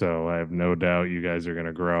today. So I have no doubt you guys are going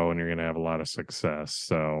to grow and you're going to have a lot of success.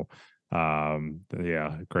 So,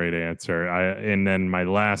 yeah, great answer. And then my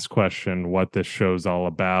last question, what this show's all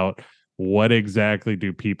about. What exactly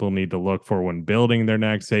do people need to look for when building their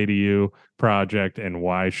next ADU project, and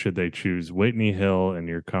why should they choose Whitney Hill and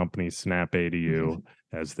your company Snap ADU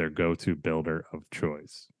as their go-to builder of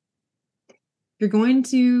choice? You're going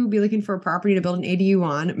to be looking for a property to build an ADU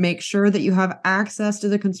on, make sure that you have access to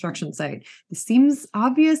the construction site. This seems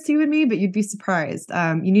obvious to you and me, but you'd be surprised.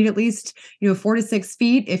 You need at least 4 to 6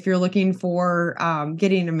 feet if you're looking for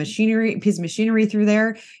getting a piece of machinery through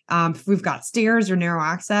there. If we've got stairs or narrow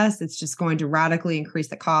access, it's just going to radically increase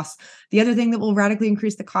the cost. The other thing that will radically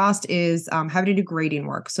increase the cost is having to do grading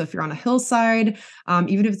work. So if you're on a hillside,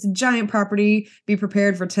 even if it's a giant property, be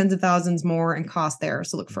prepared for tens of thousands more in cost there.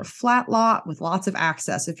 So look for a flat lot with lots of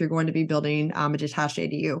access if you're going to be building a detached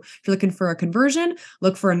ADU. If you're looking for a conversion,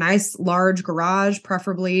 look for a nice large garage,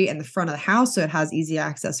 preferably in the front of the house, so it has easy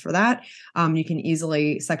access for that. You can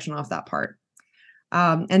easily section off that part.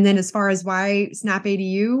 And then as far as why Snap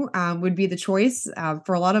ADU would be the choice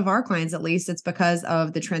for a lot of our clients, at least, it's because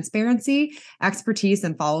of the transparency, expertise,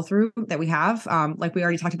 and follow through that we have. Like we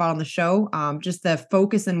already talked about on the show, just the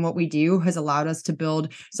focus in what we do has allowed us to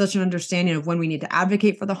build such an understanding of when we need to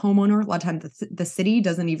advocate for the homeowner. A lot of times the city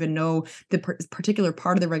doesn't even know the particular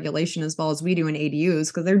part of the regulation as well as we do in ADUs,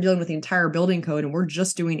 because they're dealing with the entire building code and we're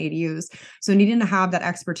just doing ADUs. So needing to have that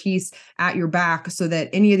expertise at your back so that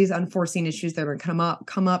any of these unforeseen issues that are going to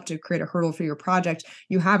come up to create a hurdle for your project,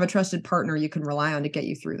 you have a trusted partner you can rely on to get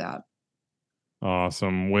you through that.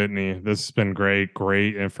 Awesome. Whitney, this has been great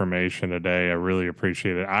information today. I really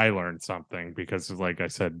appreciate it. I learned something because, like I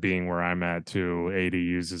said, being where I'm at too,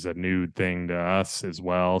 ADUs is a new thing to us as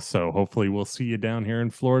well. So hopefully we'll see you down here in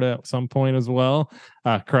Florida at some point as well,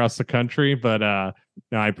 across the country. But no,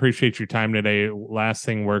 I appreciate your time today. Last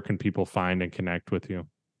thing, where can people find and connect with you?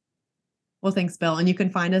 Well, thanks, Bill. And you can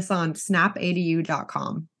find us on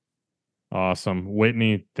snapadu.com. Awesome.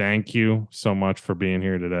 Whitney, thank you so much for being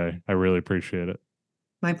here today. I really appreciate it.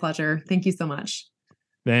 My pleasure. Thank you so much.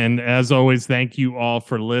 And as always, thank you all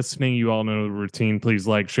for listening. You all know the routine. Please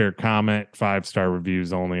like, share, comment, 5-star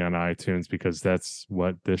reviews only on iTunes, because that's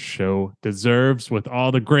what this show deserves with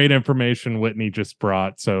all the great information Whitney just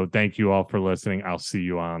brought. So thank you all for listening. I'll see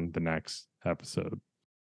you on the next episode.